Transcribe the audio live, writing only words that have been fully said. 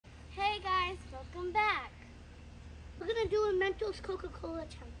Welcome back. We're gonna do a Mentos-Coke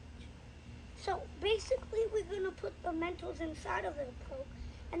Challenge. So basically, we're gonna put the Mentos inside of the Coke,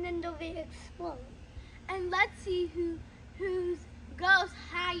 and then they'll explode. And let's see who goes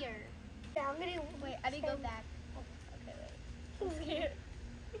higher. Yeah, I'm gonna wait. I need to go back. Okay, wait. I'm scared.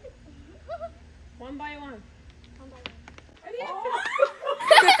 One by one. One by one.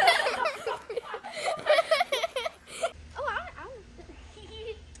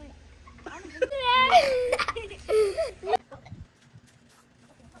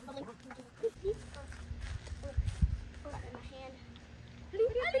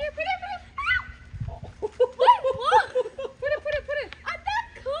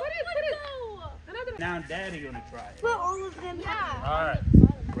 Now Daddy gonna try it. Put all of them. Yeah. All right.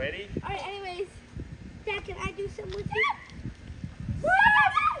 Ready? All right. Anyways. Dad, can I do some with you?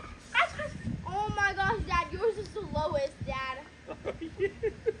 Oh my gosh, Dad, yours is the lowest, Dad. Can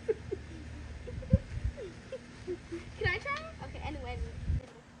I try? Okay. Anyway.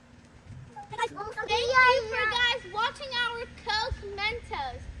 Thank you for guys watching our Coke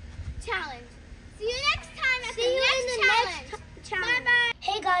Mentos challenge. See you next time at the next challenge. Bye bye.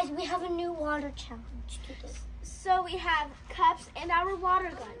 Hey guys, we have a new water challenge today. So we have cups and our water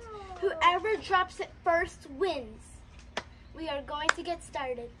guns. Whoever drops it first wins. We are going to get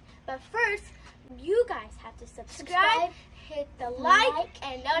started. But first, you guys have to subscribe, hit the like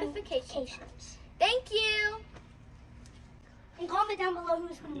and notifications. Thank you. And comment down below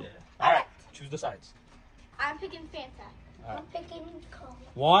who's going to win. All right. Choose the sides. I'm picking Fanta. All right. I'm picking Coke.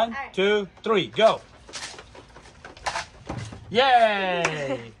 1, 2, 3, go.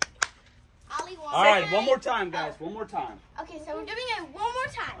 Yay! Ali won. All right, one more time, guys. One more time. Okay, so we're doing it one more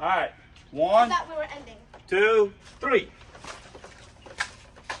time. All right. I 1, thought we were ending. 2, 3.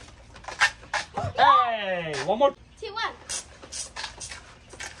 Hey! One more. 2, 1.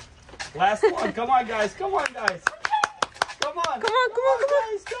 Last one. Come on, guys. Come on, guys. Come on. Come on, come on, come on.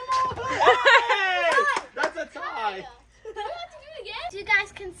 Guys, come on. Hey! That's a tie. Do we have to do it again? As you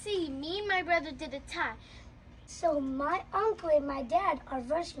guys can see, me and my brother did a tie. So my uncle and my dad are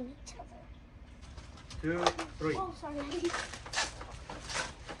versing each other. 2, 3. Oh, sorry.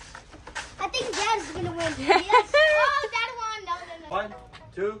 I think Dad's gonna win. Yes. Oh, Dad won. No. 1,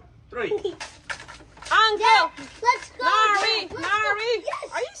 2, 3. Uncle! Let's go. Nari! Dad. Let's Nari! go.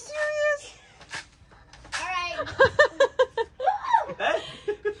 Yes. Are you serious? All right.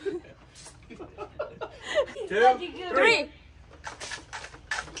 2, 3. 3.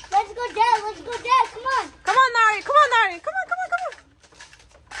 Let's go, Dad. Let's go, Dad. Come on. Come on, Nari! Come on, Nari! Come on, come on, come on!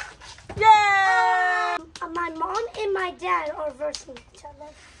 Yay! My mom and my dad are versing each other.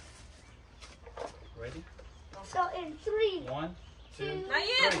 Ready? So in 3. 1, 2, Not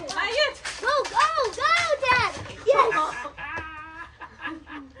yet! 3. Not yet! Go, Dad. Yes.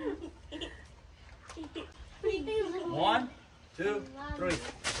 1, 2, 3.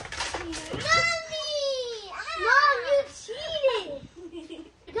 Mom, you cheated.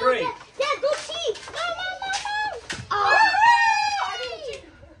 Go, 3. Dad, go cheat. No. Oh.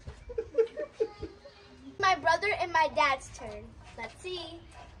 My brother and my dad's turn. Let's see.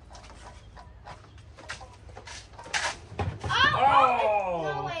 Oh!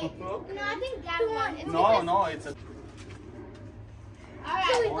 No, wait. No, I think Dad won. It's No, it's a. All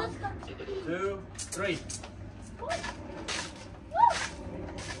right. 1, 2, 3.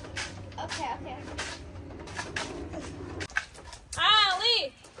 Okay.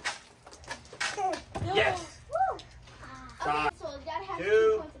 Ali! Yes. Okay, so Dad has 2,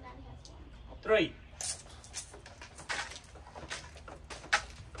 2 points and Daddy has 1. 3.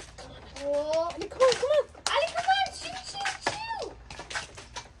 Oh, Ali, come on. Ali, come on. Shoot.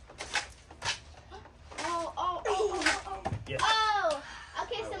 Oh. Yes. Oh.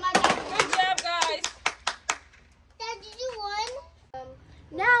 Okay, so my dad won. Good job, guys! Dad, did you win?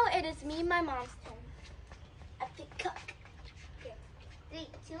 Now it is me and my mom's turn. I pick Coke. 3,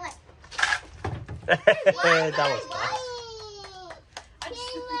 2, 1. That was fast. Hey,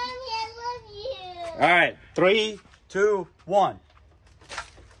 Mommy, I love you. All right. 3, 2, 1.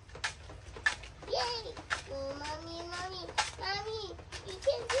 Yay. Oh, Mommy, you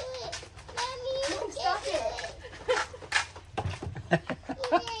can do it. Mommy, you can do it.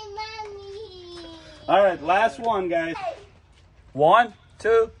 Yay, Mommy. All right. Last one, guys. 1,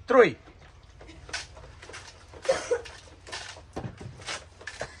 2, 3.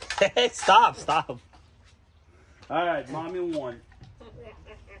 Stop. All right. Mommy won.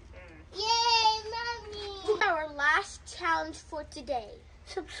 Yay, Mommy. Our last challenge for today.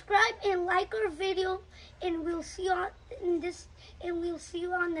 Subscribe and like our video, and we'll see you on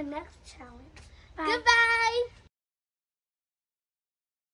the next challenge. Bye. Goodbye.